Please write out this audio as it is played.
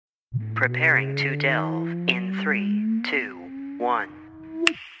Preparing to delve in 3, 2, 1.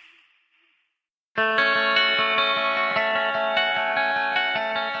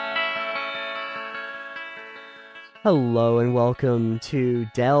 Hello and welcome to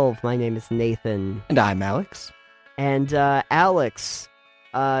Delve. My name is Nathan. And I'm Alex. And Alex,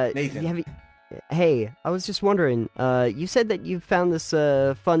 Nathan. hey, I was just wondering, you said that you found this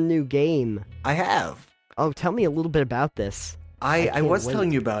fun new game. I have. Oh, tell me a little bit about this. I was wait.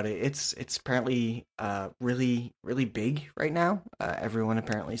 telling you about it. It's apparently really big right now. Everyone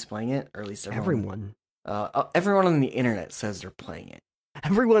apparently is playing it, or at least everyone. Everyone on the internet says they're playing it.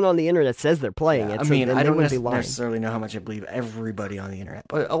 Everyone on the internet says they're playing it. I mean, I don't be necessarily know how much I believe everybody on the internet,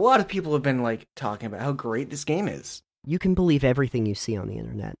 but a lot of people have been like talking about how great this game is. You can believe everything you see on the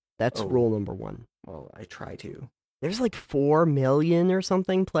internet. That's rule number one. Well, I try to. There's like 4 million or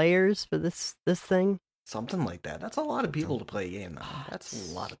something players for this thing. Something like that. That's a lot of people to play a game, though.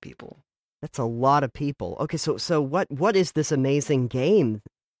 That's a lot of people. That's a lot of people. Okay, so what is this amazing game?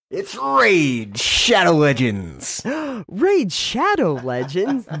 It's Raid Shadow Legends! Raid Shadow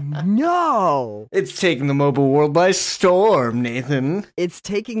Legends? No! It's taking the mobile world by storm, Nathan. It's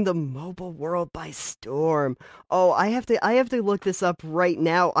taking the mobile world by storm. Oh, I have to look this up right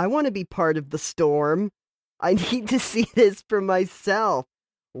now. I want to be part of the storm. I need to see this for myself.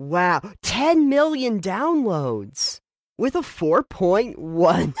 Wow, 10 million downloads with a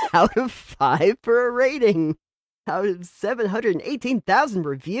 4.1 out of 5 for a rating. Out of 718,000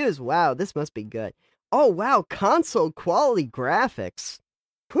 reviews. Wow, this must be good. Oh, wow, console quality graphics.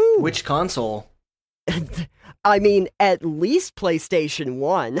 Whew. Which console? I mean, at least PlayStation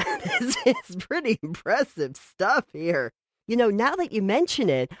 1. This is pretty impressive stuff here. You know, now that you mention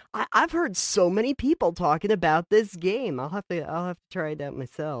it, I've heard so many people talking about this game. I'll have to try it out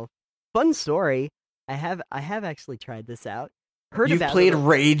myself. Fun story. I have actually tried this out. You've played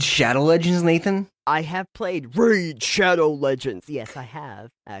Raid Shadow Legends, Nathan? I have played Raid Shadow Legends. Yes, I have,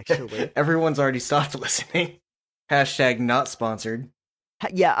 actually. Everyone's already stopped listening. Hashtag not sponsored.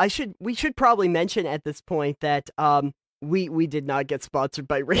 Yeah, we should probably mention at this point that we did not get sponsored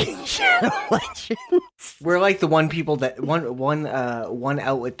by Raid Shadow Legends. We're like the one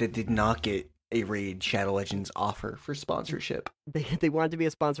outlet that did not get a Raid Shadow Legends offer for sponsorship. They wanted to be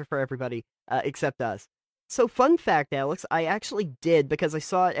a sponsor for everybody except us. So, fun fact, Alex, I actually did because I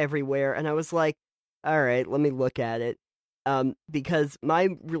saw it everywhere, and I was like, all right, let me look at it. Because my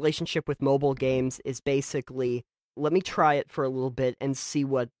relationship with mobile games is basically, let me try it for a little bit and see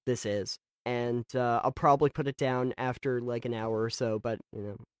what this is. And I'll probably put it down after like an hour or so, but, you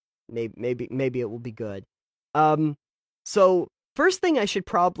know, maybe it will be good. So, first thing I should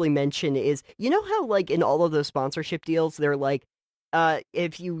probably mention is, you know how, like, in all of those sponsorship deals, they're like,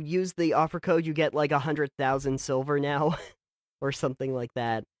 if you use the offer code, you get like 100,000 silver now, or something like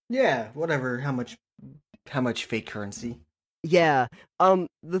that. Yeah, whatever. How much fake currency? Yeah.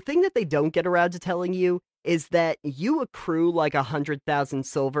 The thing that they don't get around to telling you is that you accrue like 100,000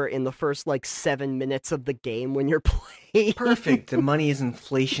 silver in the first like 7 minutes of the game when you're playing. Perfect. The money's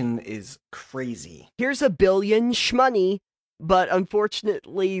inflation is crazy. Here's $1 billion shmoney, but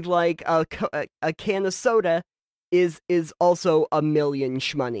unfortunately, like a can of soda is also $1 million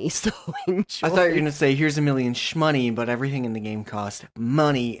shmoney, so enjoy. I thought you were going to say, here's $1 million shmoney, but everything in the game costs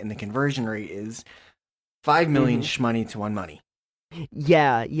money, and the conversion rate is 5 million shmoney to 1 money.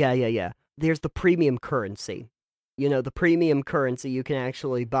 Yeah. There's the premium currency. You know, the premium currency, you can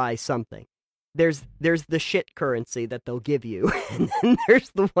actually buy something. There's the shit currency that they'll give you, and then there's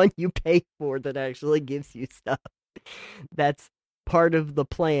the one you pay for that actually gives you stuff. That's part of the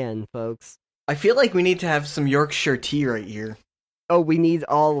plan, folks. I feel like we need to have some Yorkshire tea right here. Oh, we need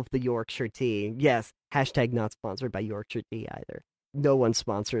all of the Yorkshire tea. Yes, hashtag not sponsored by Yorkshire tea either. No one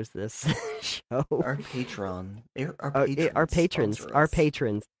sponsors this show. Our patrons.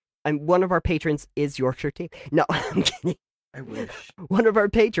 And one of our patrons is Yorkshire tea. No, I'm kidding. I wish. One of our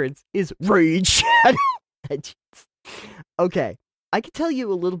patrons is Raid Shadow Legends. Okay. I could tell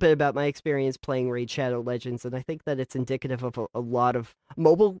you a little bit about my experience playing Raid Shadow Legends, and I think that it's indicative of a lot of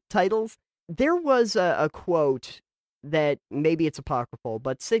mobile titles. There was a quote that maybe it's apocryphal,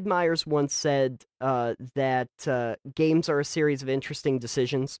 but Sid Meier's once said that games are a series of interesting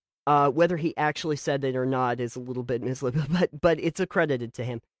decisions. Whether he actually said it or not is a little bit misleading, but it's accredited to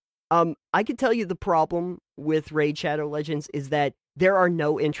him. I can tell you the problem with Raid Shadow Legends is that there are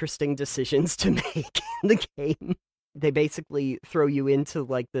no interesting decisions to make in the game. They basically throw you into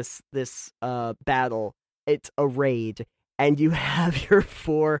like this battle. It's a raid, and you have your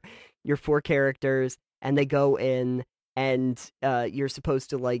four characters, and they go in, and you're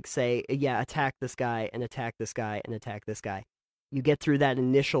supposed to like say, yeah, attack this guy and attack this guy and attack this guy. You get through that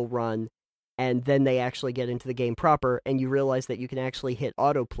initial run, and then they actually get into the game proper, and you realize that you can actually hit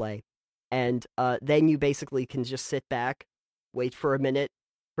autoplay. And then you basically can just sit back, wait for a minute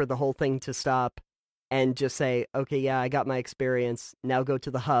for the whole thing to stop, and just say, okay, yeah, I got my experience. Now go to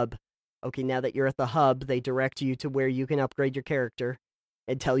the hub. Okay, now that you're at the hub, they direct you to where you can upgrade your character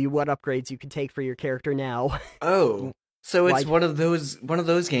and tell you what upgrades you can take for your character now. Oh, so it's Like- one of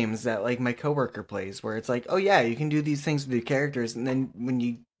those games that like my coworker plays, where it's like, oh yeah, you can do these things with your characters, and then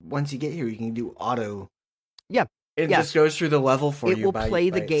once you get here, you can do auto. Yeah, It yeah. just goes through the level for it you. will by,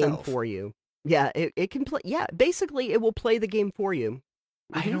 play by the game itself. for you. Yeah, it can play. Yeah, basically, it will play the game for you.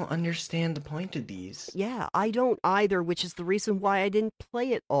 I don't understand the point of these. Yeah, I don't either, which is the reason why I didn't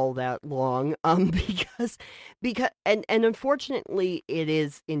play it all that long. Because and unfortunately, it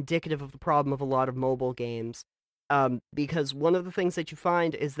is indicative of the problem of a lot of mobile games. Because one of the things that you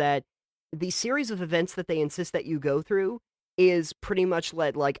find is that the series of events that they insist that you go through is pretty much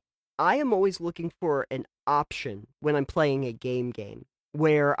led like I am always looking for an option when I'm playing a game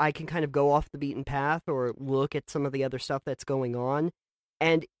where I can kind of go off the beaten path or look at some of the other stuff that's going on.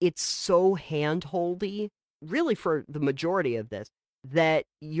 And it's so handholdy, really for the majority of this, that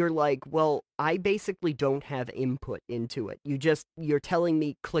you're like, well, I basically don't have input into it. You're telling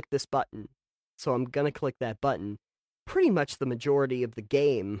me click this button. So I'm gonna click that button. Pretty much the majority of the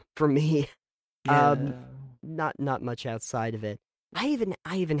game for me. Yeah. Not much outside of it. I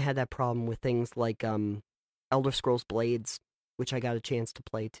even had that problem with things like Elder Scrolls Blades, which I got a chance to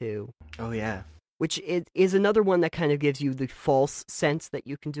play too. Oh yeah. Which is another one that kind of gives you the false sense that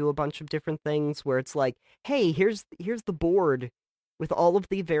you can do a bunch of different things, where it's like, hey, here's the board with all of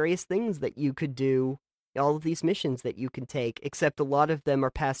the various things that you could do, all of these missions that you can take, except a lot of them are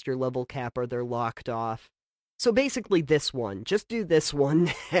past your level cap or they're locked off. So basically this one, just do this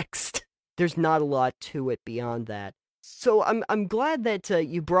one next. There's not a lot to it beyond that. So I'm glad that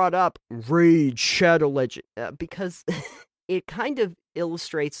you brought up Raid Shadow Legend, because it kind of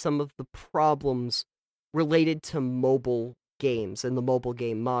illustrates some of the problems related to mobile games and the mobile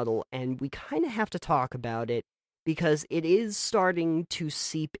game model, and we kind of have to talk about it because it is starting to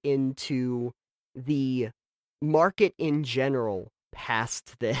seep into the market in general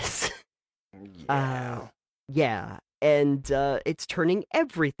past this. Yeah. Yeah, and it's turning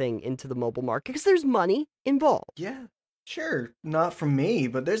everything into the mobile market because there's money involved. Yeah. Sure. Not from me,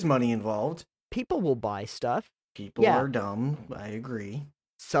 but there's money involved. People will buy stuff. People Yeah. are dumb. I agree.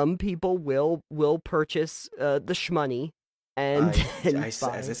 Some people will purchase the shmoney and, As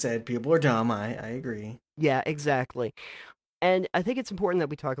I said, people are dumb. I agree. Yeah, exactly. And I think it's important that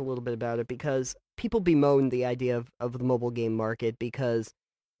we talk a little bit about it because people bemoan the idea of the mobile game market because,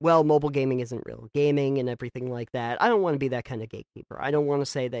 well, mobile gaming isn't real gaming and everything like that. I don't want to be that kind of gatekeeper. I don't want to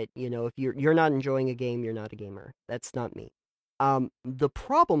say that, if you're not enjoying a game, you're not a gamer. That's not me. The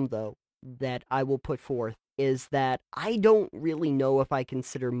problem, though, that I will put forth is that I don't really know if I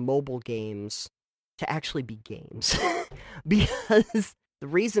consider mobile games to actually be games. Because the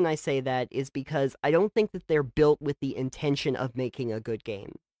reason I say that is because I don't think that they're built with the intention of making a good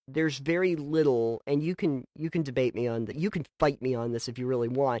game. There's very little, and you can debate me on that. You can fight me on this if you really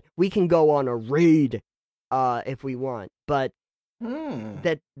want. We can go on a raid if we want. But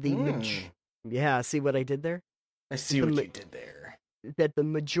that yeah, see what I did there? I see what you did there. That the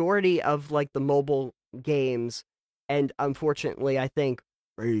majority of like the mobile games, and unfortunately I think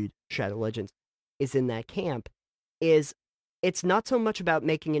Raid Shadow Legends is in that camp, is it's not so much about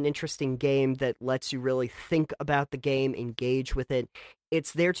making an interesting game that lets you really think about the game, engage with it.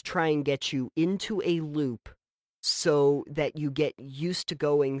 It's there to try and get you into a loop so that you get used to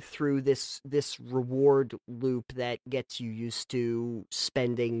going through this reward loop that gets you used to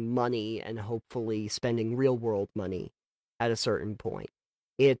spending money and hopefully spending real world money at a certain point.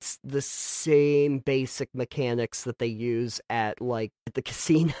 It's the same basic mechanics that they use at the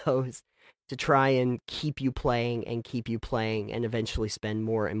casinos to try and keep you playing and eventually spend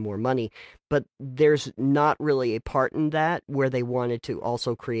more and more money. But there's not really a part in that where they wanted to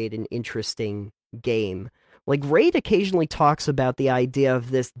also create an interesting game. Like, Raid occasionally talks about the idea of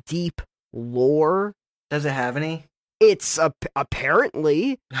this deep lore. Does it have any? It's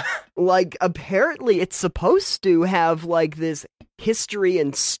apparently, apparently it's supposed to have, this history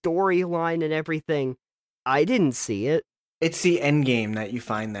and storyline and everything. I didn't see it. It's the end game that you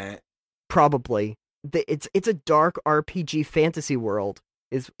find that. Probably. It's a dark RPG fantasy world.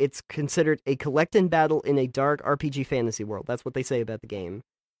 It's considered a collect and battle in a dark RPG fantasy world. That's what they say about the game.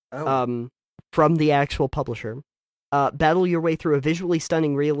 Oh. From the actual publisher. Battle your way through a visually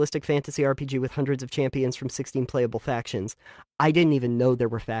stunning, realistic fantasy RPG with hundreds of champions from 16 playable factions. I didn't even know there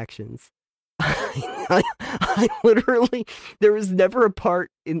were factions. I literally, there was never a part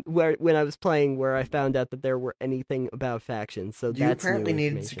in where when I was playing where I found out that there were anything about factions. So You that's new apparently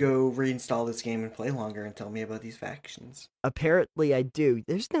needed to information. go reinstall this game and play longer and tell me about these factions. Apparently, I do.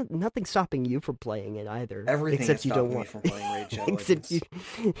 There's nothing stopping you from playing it either. Everything except is you don't stopping me want. from playing Raid Shadow Except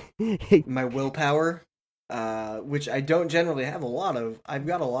Legends. you. My willpower, which I don't generally have a lot of. I've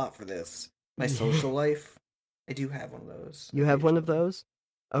got a lot for this. My social life, I do have one of those. You have one of those?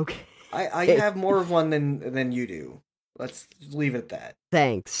 Okay. I have more of one than you do. Let's leave it at that.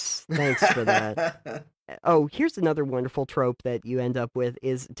 Thanks for that. Oh, here's another wonderful trope that you end up with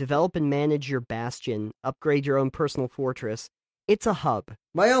is develop and manage your bastion, upgrade your own personal fortress. It's a hub.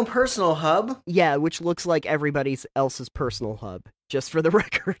 My own personal hub? Yeah, which looks like everybody else's personal hub, just for the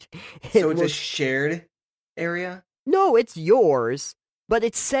record. So it's a shared area? No, it's yours, but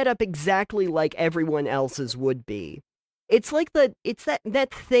it's set up exactly like everyone else's would be. It's like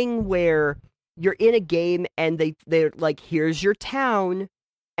that thing where you're in a game and they're like, here's your town,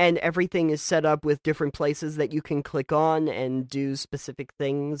 and everything is set up with different places that you can click on and do specific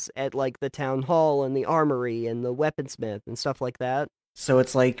things at, like, the town hall and the armory and the weaponsmith and stuff like that. So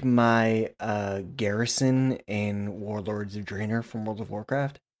it's like my garrison in Warlords of Draenor from World of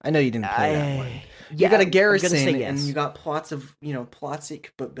Warcraft? I know you didn't play that one. Yeah, you got a garrison, yes. and you got plots that you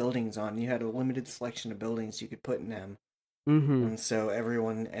could put buildings on. You had a limited selection of buildings you could put in them. Mm-hmm. And so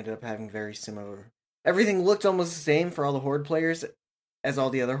everyone ended up having very similar... Everything looked almost the same for all the Horde players as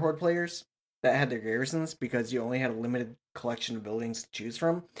all the other Horde players that had their garrisons, because you only had a limited collection of buildings to choose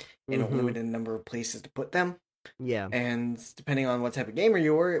from and a limited number of places to put them. Yeah. And depending on what type of gamer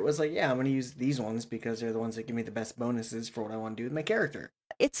you were, it was like, yeah, I'm going to use these ones because they're the ones that give me the best bonuses for what I want to do with my character.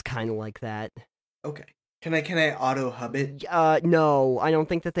 It's kind of like that. Okay. Can I auto hub it? No, I don't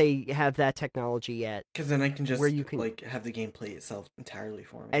think that they have that technology yet. Because then I can just where you can, like have the game play itself entirely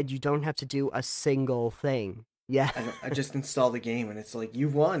for me. And you don't have to do a single thing. Yeah. I just install the game and it's like, you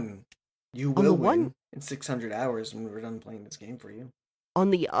won. You will win in 600 hours when we're done playing this game for you. On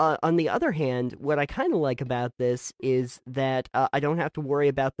the other hand, what I kind of like about this is that I don't have to worry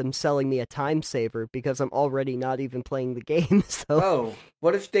about them selling me a time saver because I'm already not even playing the game. So, oh,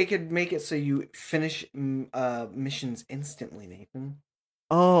 what if they could make it so you finish missions instantly, Nathan?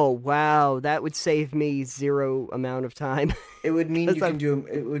 Oh wow, that would save me zero amount of time. It would mean you can do.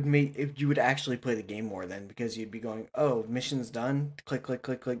 It would make you would actually play the game more then, because you'd be going, oh, mission's done. Click, click,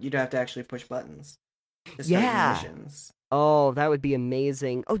 click, click. You'd have to actually push buttons. Yeah. Missions. Oh, that would be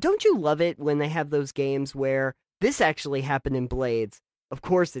amazing. Oh, don't you love it when they have those games where this actually happened in Blades? Of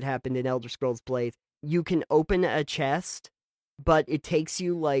course it happened in Elder Scrolls Blades. You can open a chest, but it takes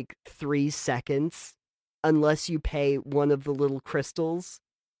you like 3 seconds unless you pay one of the little crystals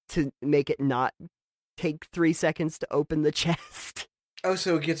to make it not take 3 seconds to open the chest. Oh,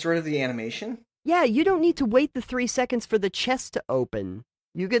 so it gets rid of the animation? Yeah, you don't need to wait the 3 seconds for the chest to open.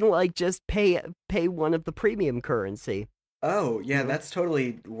 You can, like, just pay one of the premium currency. Oh, yeah, that's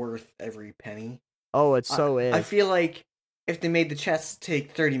totally worth every penny. Oh, it so is. I feel like if they made the chests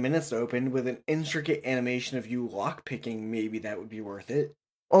take 30 minutes to open with an intricate animation of you lockpicking, maybe that would be worth it.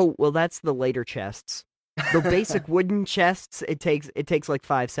 Oh, well, that's the later chests. The basic wooden chests, it takes like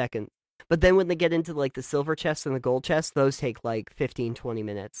 5 seconds. But then when they get into, like, the silver chests and the gold chests, those take like 15, 20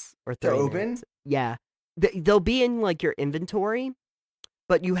 minutes or 30 to open? minutes. Yeah. They'll be in, like, your inventory,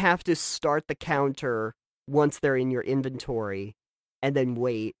 but you have to start the counter once they're in your inventory, and then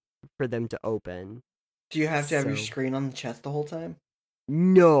wait for them to open. Do you have to have your screen on the chest the whole time?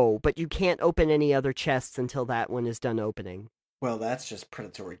 No, but you can't open any other chests until that one is done opening. Well, that's just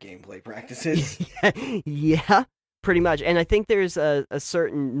predatory gameplay practices. Yeah, pretty much. And I think there's a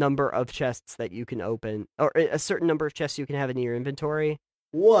certain number of chests that you can open, or a certain number of chests you can have in your inventory.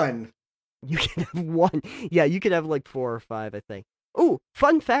 1. You can have 1. Yeah, you can have like 4 or 5, I think. Ooh,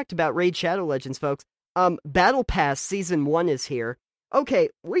 fun fact about Raid Shadow Legends, folks. Battle Pass Season 1 is here. Okay,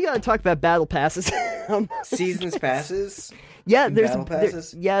 we gotta talk about Battle Passes. Seasons passes? Yeah, there's battle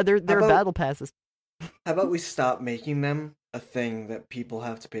passes? there are Battle Passes. How about we stop making them a thing that people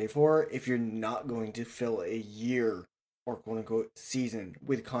have to pay for if you're not going to fill a year or quote-unquote season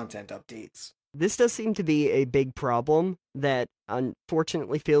with content updates? This does seem to be a big problem that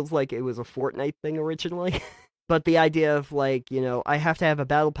unfortunately feels like it was a Fortnite thing originally. But the idea of, like, you know, I have to have a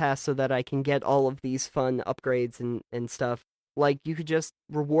battle pass so that I can get all of these fun upgrades and stuff. Like, you could just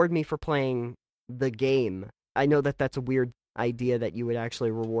reward me for playing the game. I know that that's a weird idea that you would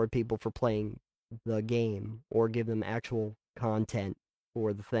actually reward people for playing the game or give them actual content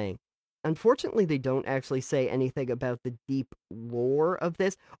for the thing. Unfortunately, they don't actually say anything about the deep lore of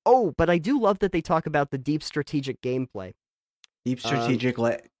this. Oh, but I do love that they talk about the deep strategic gameplay. Deep strategic,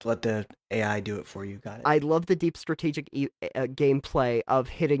 let the AI do it for you. Got it. I love the deep strategic gameplay of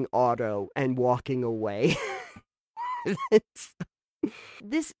hitting auto and walking away.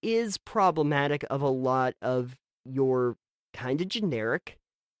 This is problematic of a lot of your kind of generic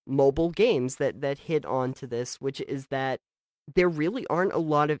mobile games that hit onto this, which is that there really aren't a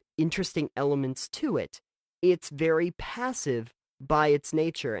lot of interesting elements to it. It's very passive by its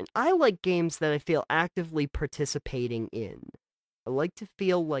nature, and I like games that I feel actively participating in. I like to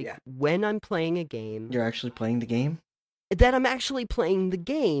feel like when I'm playing a game, You're actually playing the game? that I'm actually playing the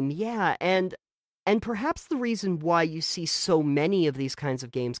game, yeah, and perhaps the reason why you see so many of these kinds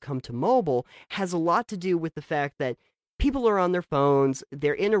of games come to mobile has a lot to do with the fact that people are on their phones,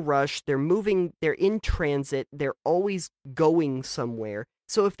 they're in a rush, they're moving, they're in transit, they're always going somewhere.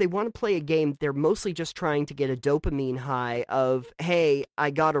 So if they want to play a game, they're mostly just trying to get a dopamine high of, hey,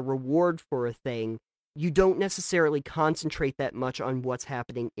 I got a reward for a thing. You don't necessarily concentrate that much on what's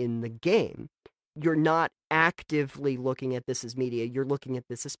happening in the game. You're not actively looking at this as media, you're looking at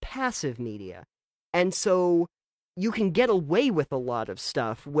this as passive media. And so you can get away with a lot of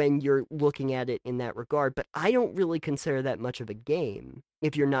stuff when you're looking at it in that regard, but I don't really consider that much of a game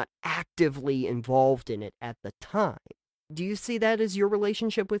if you're not actively involved in it at the time. Do you see that as your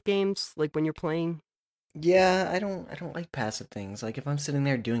relationship with games, like when you're playing? Yeah, I don't like passive things. Like if I'm sitting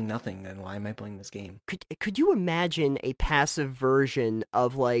there doing nothing, then why am I playing this game? Could you imagine a passive version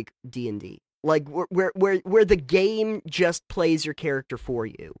of like D&D? Like where the game just plays your character for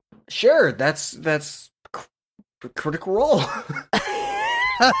you? Sure, that's Critical Role.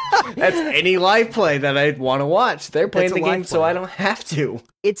 That's any live play that I'd want to watch. They're playing the game, so I don't have to.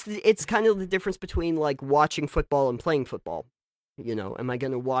 It's kind of the difference between like watching football and playing football. You know, am I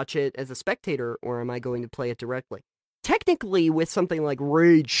going to watch it as a spectator or am I going to play it directly? Technically, with something like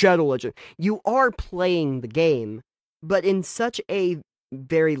Raid Shadow Legend, you are playing the game, but in such a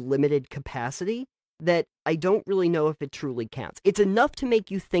very limited capacity that I don't really know if it truly counts. It's enough to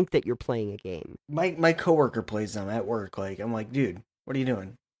make you think that you're playing a game. My coworker plays them at work. Like I'm like, dude, what are you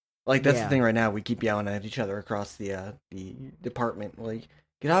doing? Like that's the thing right now. We keep yelling at each other across the department. Like,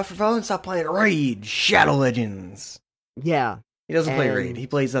 get off your phone, stop playing Raid Shadow Legends. Yeah. He doesn't play Raid. He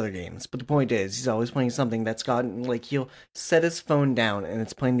plays other games. But the point is, he's always playing something that's gotten like he'll set his phone down and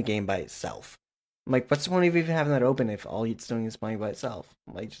it's playing the game by itself. I'm like, what's the point of even having that open if all it's doing is playing by itself?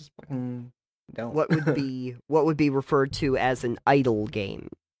 I'm like, just fucking don't. What would be referred to as an idle game?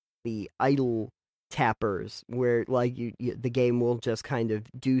 The idle tappers, where like the game will just kind of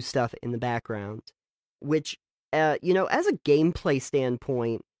do stuff in the background, which you know, as a gameplay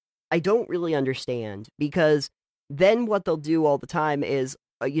standpoint, I don't really understand, because then what they'll do all the time is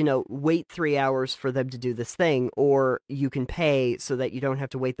you know, wait 3 hours for them to do this thing, or you can pay so that you don't have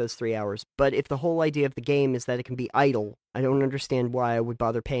to wait those 3 hours. But if the whole idea of the game is that it can be idle, I don't understand why I would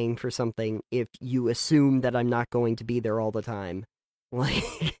bother paying for something if you assume that I'm not going to be there all the time.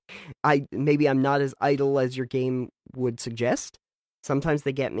 Like, maybe I'm not as idle as your game would suggest. Sometimes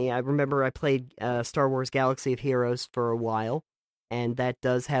they get me. I remember I played Star Wars Galaxy of Heroes for a while, and that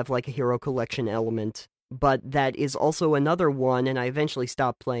does have like a hero collection element, but that is also another one, and I eventually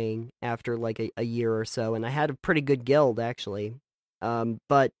stopped playing after like a year or so, and I had a pretty good guild, actually.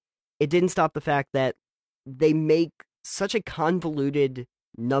 But it didn't stop the fact that they make such a convoluted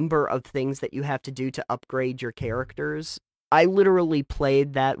number of things that you have to do to upgrade your characters. I literally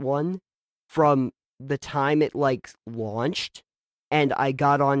played that one from the time it like launched, and I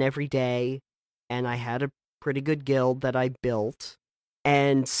got on every day, and I had a pretty good guild that I built,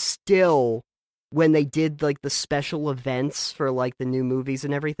 and still, when they did like the special events for like the new movies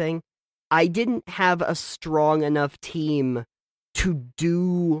and everything, I didn't have a strong enough team to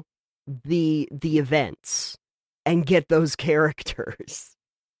do the events and get those characters.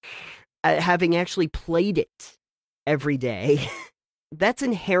 Having actually played it every day, that's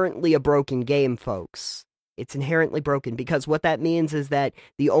inherently a broken game, folks. It's inherently broken, because what that means is that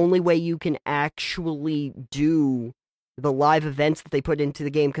the only way you can actually do the live events that they put into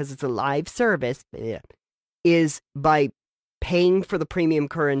the game, because it's a live service, is by paying for the premium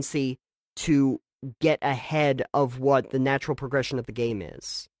currency to get ahead of what the natural progression of the game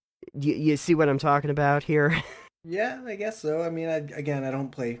is. You see what I'm talking about here? Yeah, I guess so. I mean, I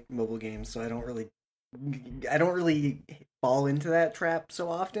don't play mobile games, so I don't really fall into that trap so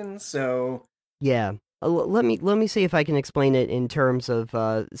often. So yeah. Let me see if I can explain it in terms of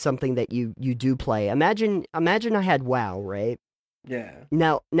something that you do play. Imagine I had WoW, right? Yeah.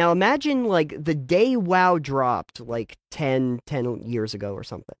 Now imagine like the day WoW dropped like 10 years ago or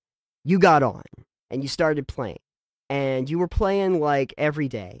something. You got on and you started playing, and you were playing like every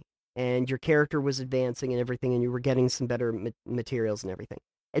day. and your character was advancing and everything, and you were getting some better materials and everything.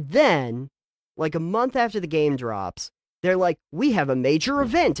 And then, like a month after the game drops, they're like, we have a major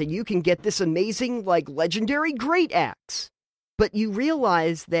event, and you can get this amazing, like, legendary great axe. But you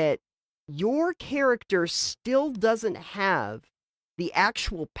realize that your character still doesn't have the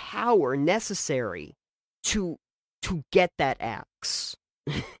actual power necessary to get that axe.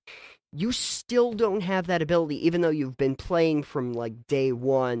 You still don't have that ability, even though you've been playing from like day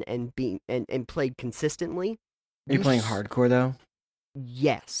one and played consistently. Are you playing hardcore though?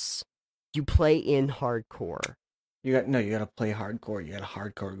 Yes, you play in hardcore. You gotta play hardcore. You gotta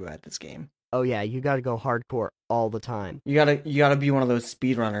hardcore go at this game. Oh yeah, you gotta go hardcore all the time. You gotta be one of those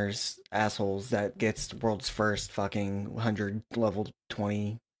speedrunners assholes that gets the world's first fucking 100 level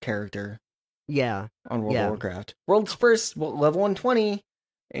 20 character. Yeah. On World of Warcraft. World's first level 120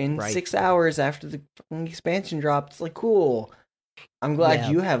 in 6 hours after the expansion dropped. It's like, cool. I'm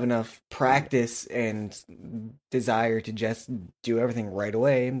glad you have enough practice and desire to just do everything right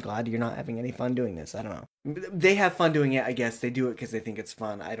away. I'm glad you're not having any fun doing this. I don't know. They have fun doing it, I guess. They do it because they think it's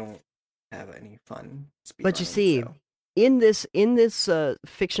fun. I don't have any fun speedrunning. But you see, in this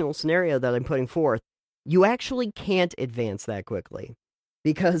fictional scenario that I'm putting forth, you actually can't advance that quickly.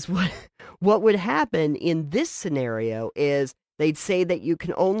 Because what would happen in this scenario is they'd say that you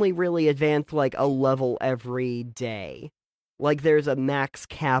can only really advance like a level every day. Like there's a max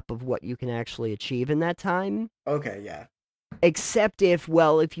cap of what you can actually achieve in that time. Okay, yeah. Except if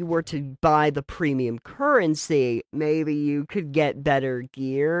you were to buy the premium currency, maybe you could get better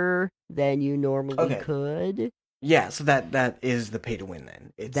gear than you normally could. Yeah, so that is the pay to win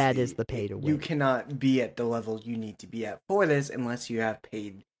then. That is the pay to win. You cannot be at the level you need to be at for this unless you have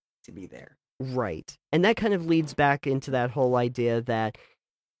paid to be there. Right. And that kind of leads back into that whole idea that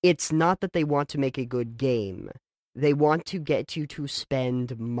it's not that they want to make a good game. They want to get you to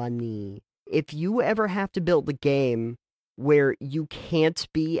spend money. If you ever have to build a game where you can't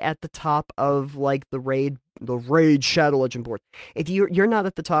be at the top of like the raid Shadow Legend board. If you're not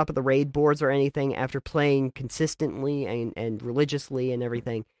at the top of the raid boards or anything after playing consistently and religiously and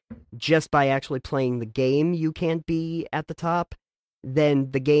everything, just by actually playing the game you can't be at the top,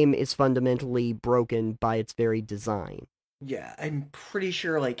 then the game is fundamentally broken by its very design. Yeah, I'm pretty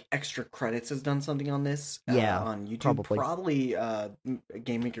sure like Extra Credits has done something on this. On YouTube. Probably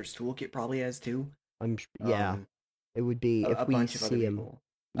Game Maker's Toolkit probably has too. It would be if we see him.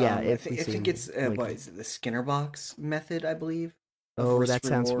 Yeah, I think it's what is it, the Skinner box method, I believe. That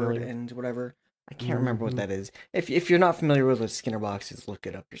sounds familiar. And whatever. I can't remember what that is. If you're not familiar with what Skinner boxes, look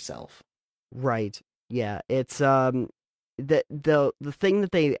it up yourself. Right. Yeah, it's the thing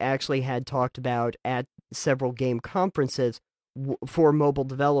that they actually had talked about at several game conferences for mobile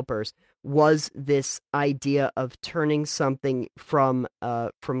developers was this idea of turning something from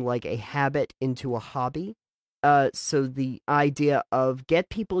like a habit into a hobby. So the idea of get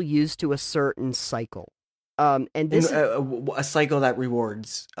people used to a certain cycle. And this a cycle that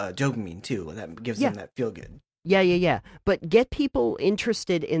rewards dopamine too, that gives them that feel good. Yeah. But get people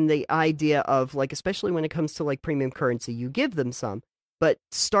interested in the idea of like, especially when it comes to like premium currency, you give them some, but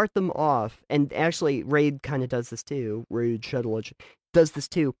start them off. And actually, Raid kind of does this too. Raid Shadow Legend does this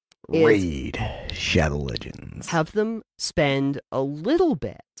too. Raid Shadow Legends. Have them spend a little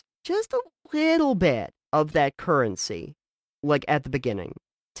bit, just a little bit of that currency, like at the beginning,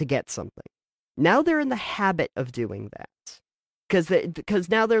 to get something. Now they're in the habit of doing that. Because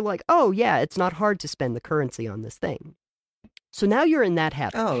now they're like, oh yeah, it's not hard to spend the currency on this thing. So now you're in that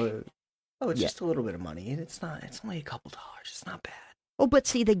habit. It's just a little bit of money. It's only a couple dollars. It's not bad. Oh, but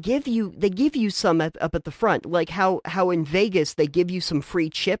see, they give you some up at the front, like how in Vegas they give you some free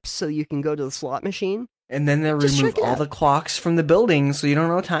chips so you can go to the slot machine. And then they'll remove all the clocks from the building so you don't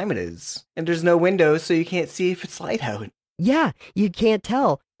know what time it is. And there's no windows so you can't see if it's light out. Yeah, you can't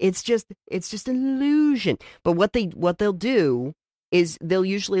tell. It's just an illusion. But what they'll do is they'll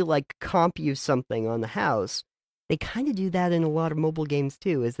usually like comp you something on the house. They kind of do that in a lot of mobile games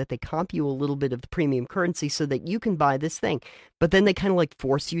too, is that they comp you a little bit of the premium currency so that you can buy this thing. But then they kind of like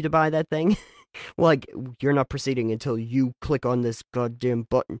force you to buy that thing. Like, you're not proceeding until you click on this goddamn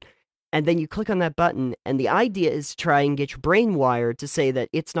button. And then you click on that button, and the idea is to try and get your brain wired to say that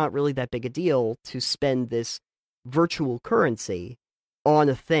it's not really that big a deal to spend this virtual currency on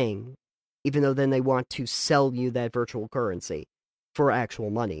a thing, even though then they want to sell you that virtual currency for actual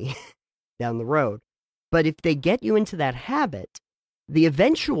money down the road. But if they get you into that habit, the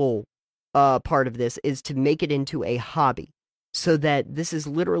eventual part of this is to make it into a hobby, so that this is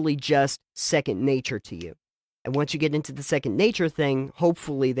literally just second nature to you. And once you get into the second nature thing,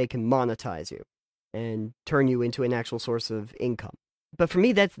 hopefully they can monetize you and turn you into an actual source of income. But for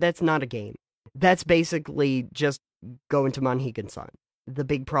me, that's not a game. That's basically just going to Monhegan-san. The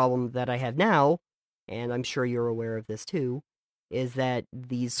big problem that I have now, and I'm sure you're aware of this too, is that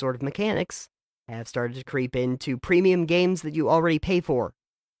these sort of mechanics have started to creep into premium games that you already pay for.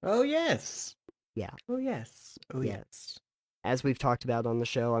 Oh yes. Yeah. Oh yes. Oh Yeah. yes. As we've talked about on the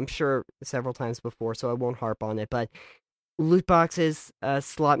show, I'm sure several times before, so I won't harp on it, but loot boxes,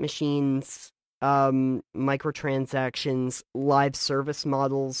 slot machines, microtransactions, live service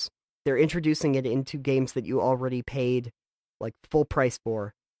models. They're introducing it into games that you already paid like full price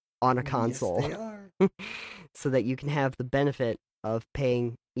for on a console. Yes, they are. So that you can have the benefit of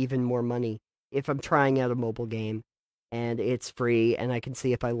paying even more money if I'm trying out a mobile game and it's free and I can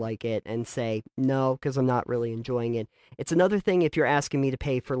see if I like it and say no because I'm not really enjoying it. It's another thing if you're asking me to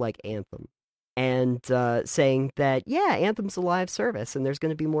pay for like Anthem and saying that, yeah, Anthem's a live service and there's going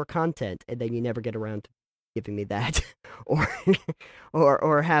to be more content, and then you never get around to giving me that, or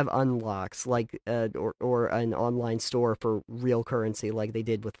or have unlocks like or an online store for real currency like they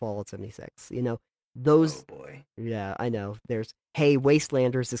did with Fallout 76. You know, those. Oh boy. Yeah, I know. There's hey,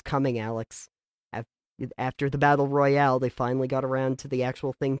 Wastelanders is coming, Alex. After the battle royale, they finally got around to the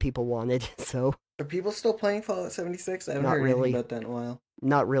actual thing people wanted. So Are people still playing Fallout 76? I haven't Not heard really. anything about that in a while.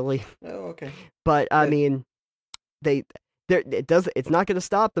 not really, Oh, okay. but I Good. mean, it's not going to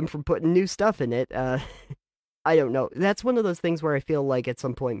stop them from putting new stuff in it. I don't know. That's one of those things where I feel like at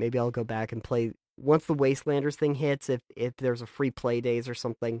some point maybe I'll go back and play once the Wastelanders thing hits. If there's a free play days or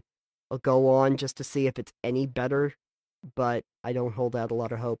something, I'll go on just to see if it's any better. But I don't hold out a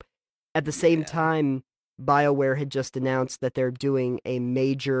lot of hope. At the same Yeah. time, BioWare had just announced that they're doing a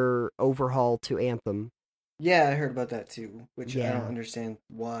major overhaul to Anthem. Yeah, I heard about that too, which I Yeah. don't understand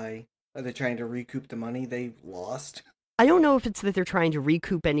why. Are they trying to recoup the money they lost? I don't know if it's that they're trying to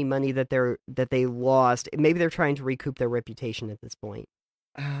recoup any money that they lost. Maybe they're trying to recoup their reputation at this point.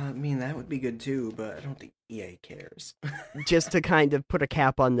 I mean, that would be good too, but I don't think EA cares. Just to kind of put a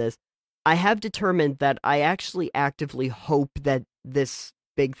cap on this, I have determined that I actually actively hope that this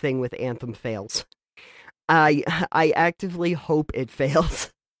big thing with Anthem fails. I actively hope it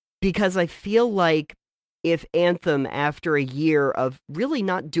fails because I feel like if Anthem, after a year of really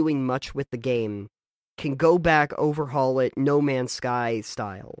not doing much with the game, can go back, overhaul it, No Man's Sky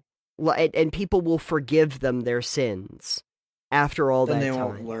style, and people will forgive them their sins after all Then that they time.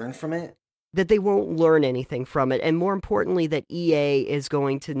 won't learn from it. That they won't learn anything from it, and more importantly, that EA is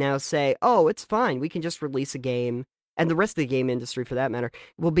going to now say, oh, it's fine, we can just release a game, and the rest of the game industry, for that matter,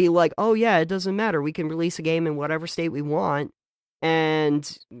 will be like, oh yeah, it doesn't matter, we can release a game in whatever state we want,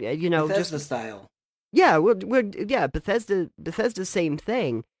 and, you know, Bethesda just... style. Yeah, yeah, Bethesda's same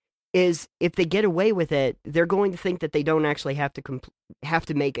thing, is if they get away with it, they're going to think that they don't actually have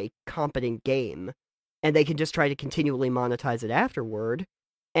to make a competent game, and they can just try to continually monetize it afterward.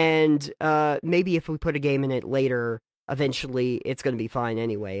 And maybe if we put a game in it later, eventually it's going to be fine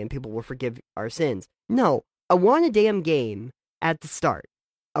anyway, and people will forgive our sins. No, I want a damn game at the start.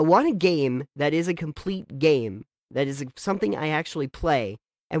 I want a game that is a complete game, that is something I actually play,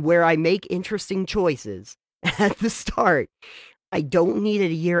 and where I make interesting choices at the start. I don't need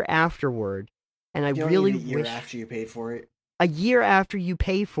it a year afterward, and I You don't really need a year wish after you paid for it. a year after you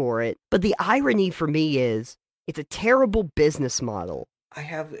pay for it. But the irony for me is, it's a terrible business model. I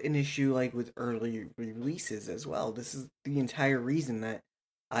have an issue like with early releases as well. This is the entire reason that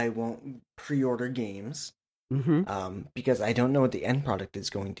I won't pre-order games. Because I don't know what the end product is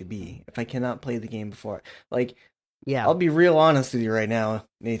going to be. If I cannot play the game before, like, Yeah. I'll be real honest with you right now,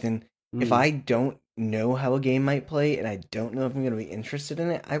 Nathan. If Mm. I don't know how a game might play and I don't know if I'm going to be interested in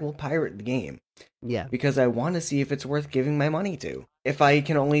it, I will pirate the game Yeah. because I want to see if it's worth giving my money to. If I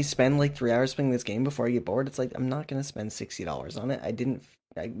can only spend like 3 hours playing this game before I get bored, it's like I'm not going to spend $60 on it.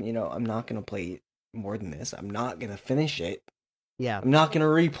 I'm not going to play it more than this. I'm not going to finish it. Yeah. I'm not going to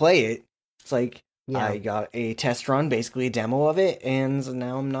replay it. It's like Yeah. I got a test run, basically a demo of it, and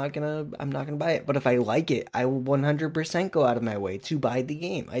now I'm not gonna buy it. But if I like it, I will 100% go out of my way to buy the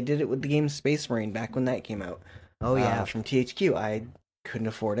game. I did it with the game Space Marine back when that came out. Oh yeah. From THQ. I couldn't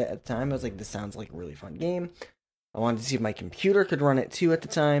afford it at the time. I was like, this sounds like a really fun game. I wanted to see if my computer could run it too at the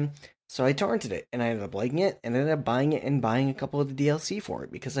time. So I torrented it, and I ended up liking it, and ended up buying it and buying a couple of the DLC for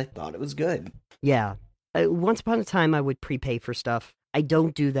it because I thought it was good. Yeah. Once upon a time, I would prepay for stuff. I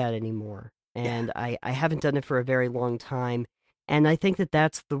don't do that anymore. And I haven't done it for a very long time. And I think that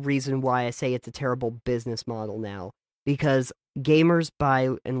that's the reason why I say it's a terrible business model now. Because gamers, by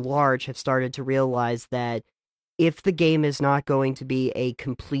and large, have started to realize that if the game is not going to be a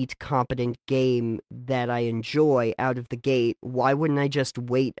complete, competent game that I enjoy out of the gate, why wouldn't I just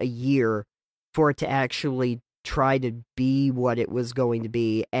wait a year for it to actually try to be what it was going to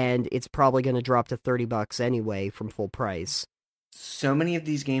be, and it's probably going to drop to $30 anyway from full price. So many of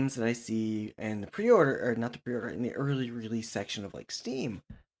these games that I see in the pre-order, or not the pre-order, in the early release section of like Steam,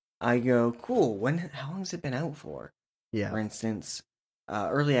 I go, cool. How long has it been out for? Yeah. For instance,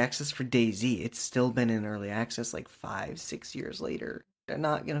 early access for DayZ, it's still been in early access like 5-6 years later. They're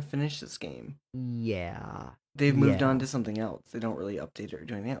not gonna finish this game. Yeah. They've moved on Yeah. to something else. They don't really update it or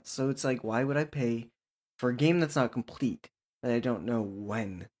do anything else. So it's like, why would I pay for a game that's not complete that I don't know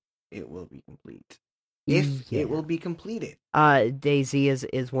when it will be complete? If it will be completed. DayZ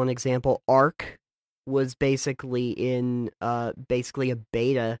is one example. Ark was basically in basically a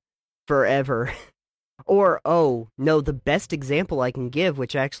beta forever. Or, oh, no, the best example I can give,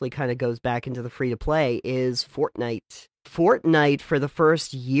 which actually kind of goes back into the free-to-play, is Fortnite. Fortnite, for the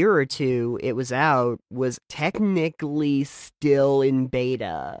first year or two it was out, was technically still in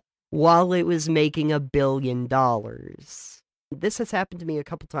beta, while it was making $1 billion. This has happened to me a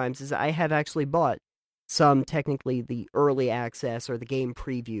couple times, is I have actually bought some, technically, the early access or the game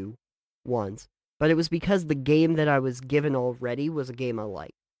preview ones. But it was because the game that I was given already was a game I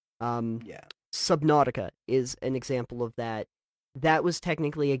liked. Yeah. Subnautica is an example of that. That was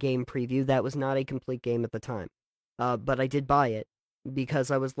technically a game preview. That was not a complete game at the time. But I did buy it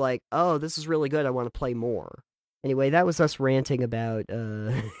because I was like, oh, this is really good. I want to play more. Anyway, that was us ranting about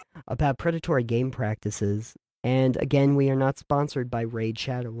about predatory game practices. And again, we are not sponsored by Raid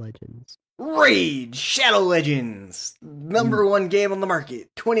Shadow Legends. Raid Shadow Legends! Number one game on the market.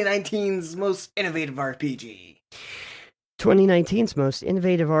 2019's most innovative RPG. 2019's most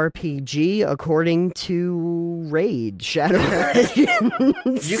innovative RPG, according to Raid Shadow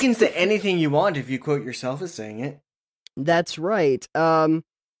Legends. You can say anything you want if you quote yourself as saying it. That's right.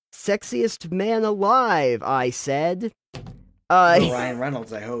 Sexiest man alive, I said. Ryan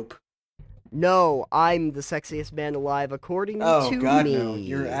Reynolds, I hope. No, I'm the sexiest man alive, according to Oh, God, me. no.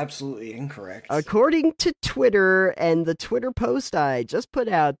 You're absolutely incorrect. According to Twitter and the Twitter post I just put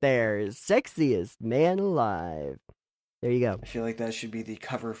out there, sexiest man alive. There you go. I feel like that should be the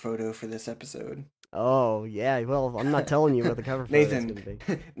cover photo for this episode. Oh, yeah, well, I'm not telling you what the cover photo is going to be.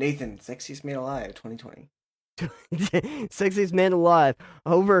 Nathan, sexiest man alive, 2020. Sexiest man alive.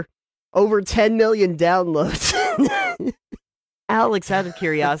 Over 10 million downloads. Alex, out of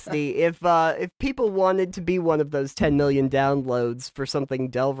curiosity, if people wanted to be one of those 10 million downloads for something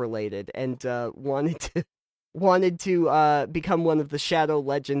Delve related and wanted to become one of the Shadow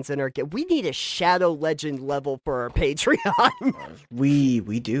Legends in our game, we need a Shadow Legend level for our Patreon. We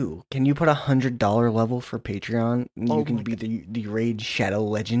do. Can you put $100 level for Patreon? You can be the Raid Shadow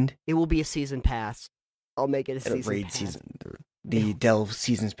Legend. It will be a season pass. I'll make it a season Raid pass. season. The Delve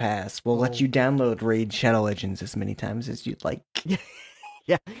Seasons Pass will let you download Raid Shadow Legends as many times as you'd like.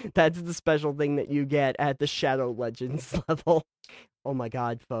 Yeah, that's the special thing that you get at the Shadow Legends level. Oh my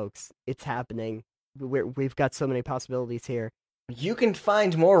god, folks. It's happening. We've got so many possibilities here. You can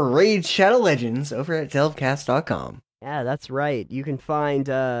find more Raid Shadow Legends over at delvecast.com. Yeah, that's right. You can find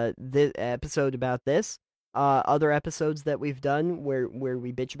this episode about this, other episodes that we've done where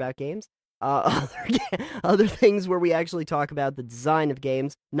we bitch about games, other things where we actually talk about the design of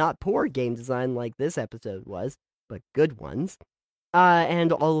games, not poor game design like this episode was, but good ones,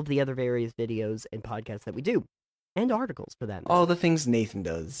 and all of the other various videos and podcasts that we do, and articles for that matter. All the things Nathan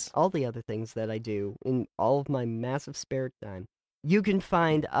does. All the other things that I do in all of my massive spare time. You can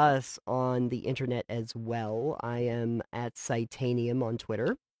find us on the internet as well. I am at Citanium on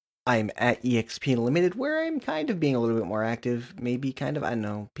Twitter. I'm at EXP Unlimited, where I'm kind of being a little bit more active. Maybe kind of, I don't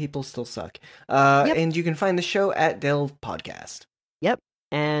know. People still suck. Yep. And you can find the show at Delve Podcast. Yep.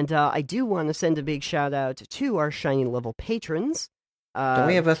 And I do want to send a big shout out to our Shiny Level patrons. Don't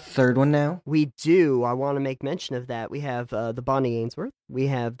we have a third one now? We do. I want to make mention of that. We have the Bonnie Ainsworth. We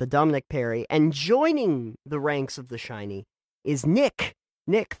have the Dominic Perry. And joining the ranks of the Shiny is Nick.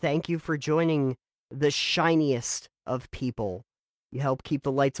 Nick, thank you for joining the shiniest of people. You help keep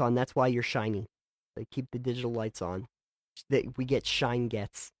the lights on. That's why you're shiny. They keep the digital lights on. We get shine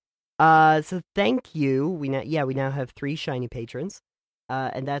gets. So thank you. We now have 3 shiny patrons.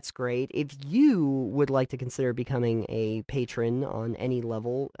 And that's great. If you would like to consider becoming a patron on any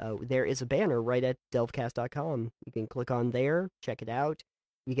level, there is a banner right at delvecast.com. You can click on there, check it out.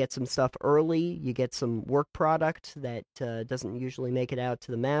 You get some stuff early. You get some work product that doesn't usually make it out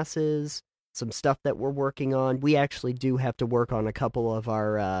to the masses. Some stuff that we're working on. We actually do have to work on a couple of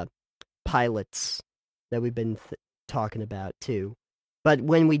our pilots that we've been talking about, too. But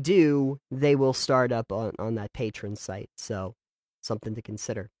when we do, they will start up on that patron site, so something to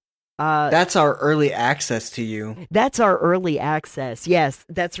consider. That's our early access to you. That's our early access. Yes,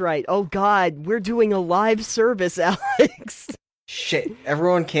 that's right. Oh God, we're doing a live service, Alex. Shit!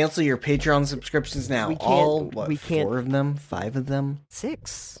 Everyone, cancel your Patreon subscriptions now. We can't- All we can't- 4 of them, 5 of them,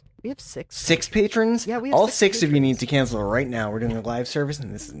 6. We have 6. 6 patrons. Yeah, we have all 6 6 of you patrons. need to cancel right now. We're doing a live service,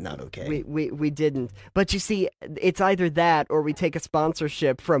 and this is not okay. We didn't. But you see, it's either that or we take a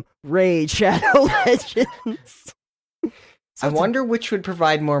sponsorship from Raid Shadow Legends. So I it's wonder which would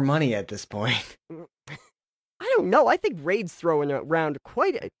provide more money at this point. I don't know. I think Raid's throwing around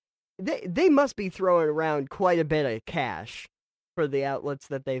they must be throwing around quite a bit of cash for the outlets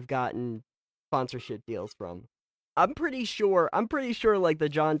that they've gotten sponsorship deals from. I'm pretty sure like the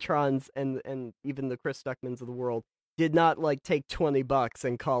John Trons and even the Chris Stuckmans of the world did not like take $20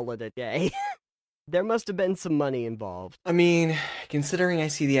 and call it a day. There must have been some money involved. I mean, considering I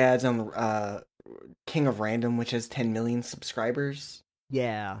see the ads on King of Random, which has 10 million subscribers.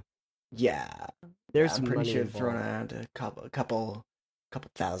 Yeah. Yeah. There's I'm some pretty money sure they've thrown involved. around a couple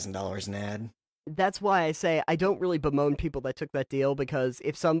 $1,000s an ad. That's why I say I don't really bemoan people that took that deal, because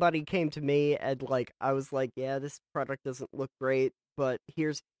if somebody came to me and like I was like, yeah, this product doesn't look great, but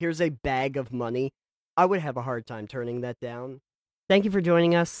here's a bag of money, I would have a hard time turning that down. Thank you for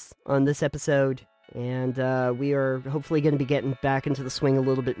joining us on this episode, and we are hopefully going to be getting back into the swing a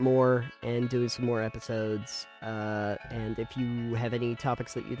little bit more and doing some more episodes. And if you have any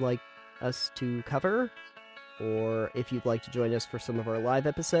topics that you'd like us to cover, or if you'd like to join us for some of our live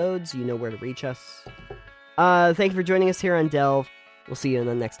episodes, you know where to reach us. Thank you for joining us here on Delve. We'll see you in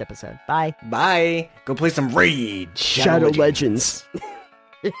the next episode. Bye. Bye. Go play some Raid Shadow Legends.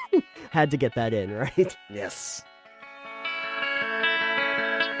 Had to get that in, right? Yes.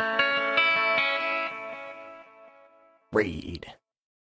 Raid.